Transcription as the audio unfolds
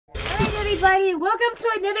everybody, welcome to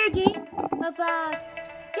another game of,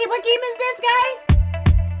 hey, what game is this, guys?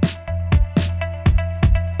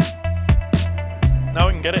 Now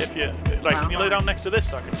we can get it if you, like, can you lay down next to this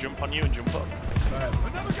so I can jump on you and jump up?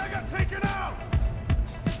 Another guy got taken out!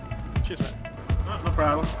 Cheers, man. No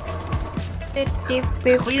problem.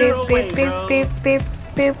 Clear away, bro. Right,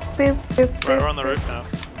 we're on the roof now.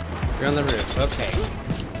 You're on the roof, okay.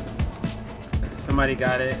 Somebody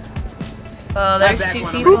got it. Oh, there's two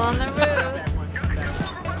people on the roof.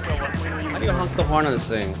 How do you honk the horn on this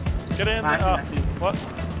thing? Get in. I see. What?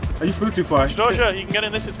 Oh, you flew too far. Shidosha, you can get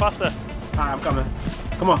in this, it's faster. Alright, I'm coming.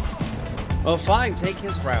 Come on. Oh, fine, take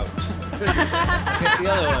his route. Get the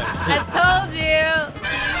other one. I told you.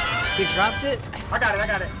 He dropped it? I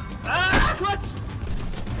got it. Ah, clutch!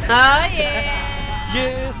 Oh yeah.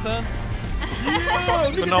 Yeah, son.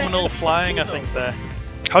 Yeah, Phenomenal flying, I think, there.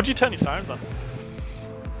 How'd you turn your sirens on?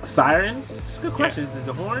 Sirens? Good question. Is it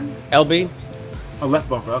the horn? LB? Oh, left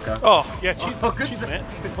bumper, okay. Oh, yeah, cheese, good cheese, dri- man.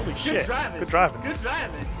 Holy Good shit. driving. Good driving. Good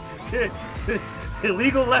driving.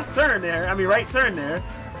 Illegal left turn there. I mean, right turn there.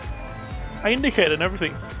 I indicated and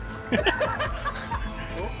everything. Okay.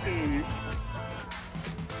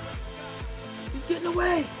 He's getting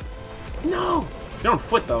away. No. They're on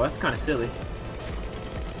foot, though. That's kind of silly.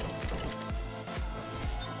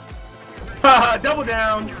 Double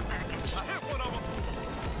down.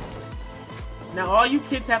 Now all you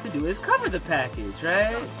kids have to do is cover the package,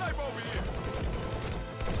 right?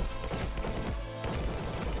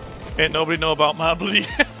 Ain't nobody know about my bloody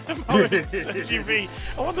SUV.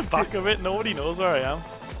 I want the back of it. Nobody knows where I am.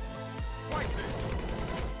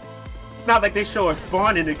 Not like they show a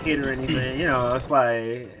spawn indicator or anything. You know, it's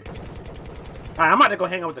like... Alright, I'm about to go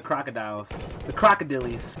hang out with the crocodiles. The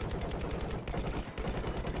crocodilies.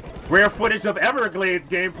 Rare footage of Everglades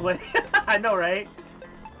gameplay. I know, right?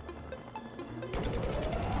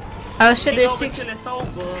 Oh shit, there's two.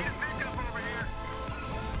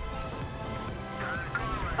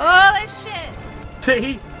 Oh, there's shit.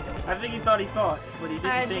 I think he thought, but he didn't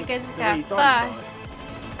I think think I just the way he got thought he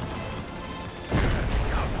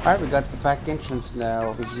fucked. Alright, we got the back entrance now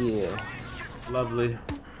over here. thought. Lovely.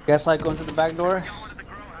 Guess like going through the back door?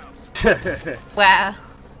 Wow.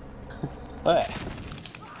 What?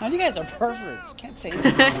 Man, you guys are perverts. Can't say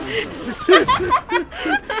anything.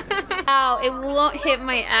 Ow, it won't hit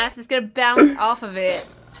my ass. It's gonna bounce off of it.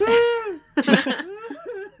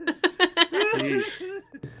 Jeez.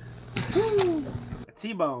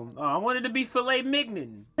 T-bone. Oh, I wanted to be filet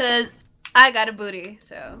mignon. Cause I got a booty,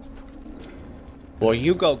 so. Well,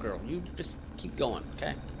 you go, girl. You just keep going,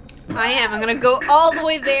 okay? I am. I'm gonna go all the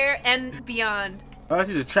way there and beyond. Oh,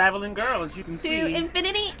 she's a traveling girl, as you can To see.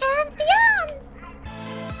 infinity and beyond!